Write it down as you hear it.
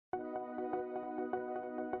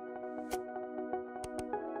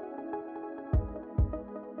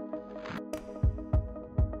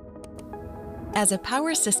As a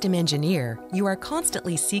power system engineer, you are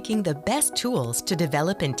constantly seeking the best tools to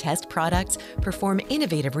develop and test products, perform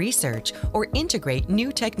innovative research, or integrate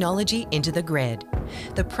new technology into the grid.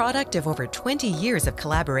 The product of over 20 years of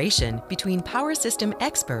collaboration between power system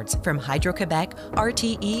experts from Hydro-Quebec,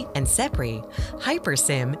 RTE, and CEPRI,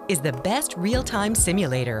 HYPERSIM is the best real-time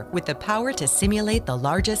simulator with the power to simulate the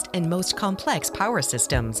largest and most complex power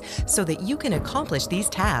systems so that you can accomplish these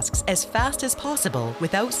tasks as fast as possible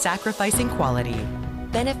without sacrificing quality.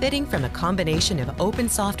 Benefiting from a combination of open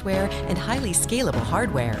software and highly scalable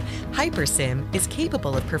hardware, HYPERSIM is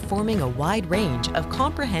capable of performing a wide range of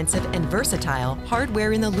comprehensive and versatile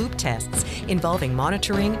hardware-in-the-loop tests involving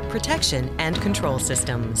monitoring, protection, and control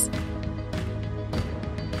systems.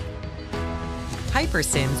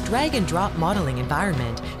 HYPERSIM's drag-and-drop modeling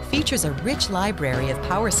environment features a rich library of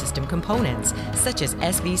power system components, such as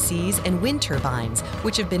SVCs and wind turbines,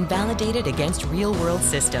 which have been validated against real-world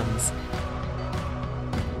systems.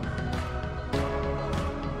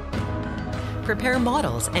 Prepare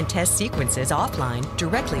models and test sequences offline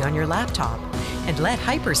directly on your laptop, and let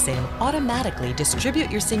HYPERSIM automatically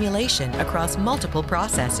distribute your simulation across multiple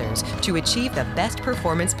processors to achieve the best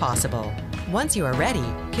performance possible. Once you are ready,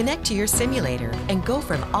 connect to your simulator and go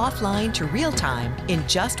from offline to real-time in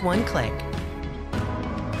just one click.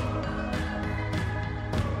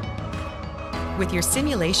 With your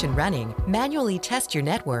simulation running, manually test your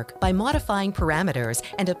network by modifying parameters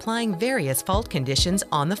and applying various fault conditions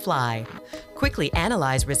on the fly. Quickly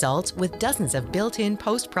analyze results with dozens of built-in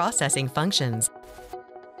post-processing functions.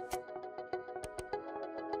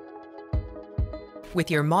 With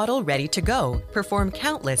your model ready to go, perform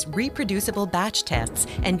countless reproducible batch tests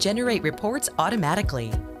and generate reports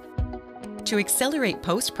automatically. To accelerate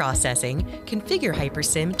post-processing, configure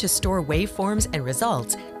HYPERSIM to store waveforms and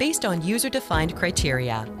results based on user-defined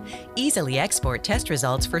criteria. Easily export test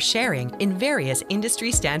results for sharing in various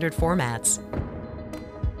industry-standard formats.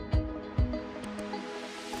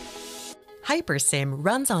 HYPERSIM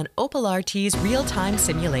runs on OPAL-RT's real-time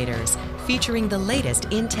simulators, featuring the latest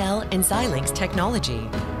Intel and Xilinx technology.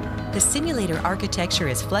 The simulator architecture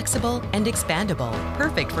is flexible and expandable,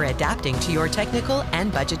 perfect for adapting to your technical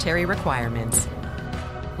and budgetary requirements.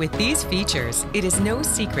 With these features, it is no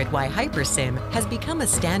secret why HYPERSIM has become a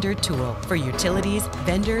standard tool for utilities,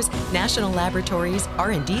 vendors, national laboratories,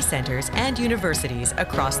 R&D centers, and universities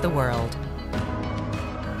across the world.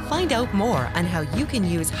 Find out more on how you can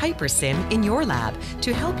use HYPERSIM in your lab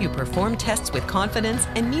to help you perform tests with confidence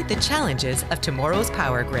and meet the challenges of tomorrow's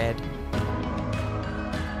power grid.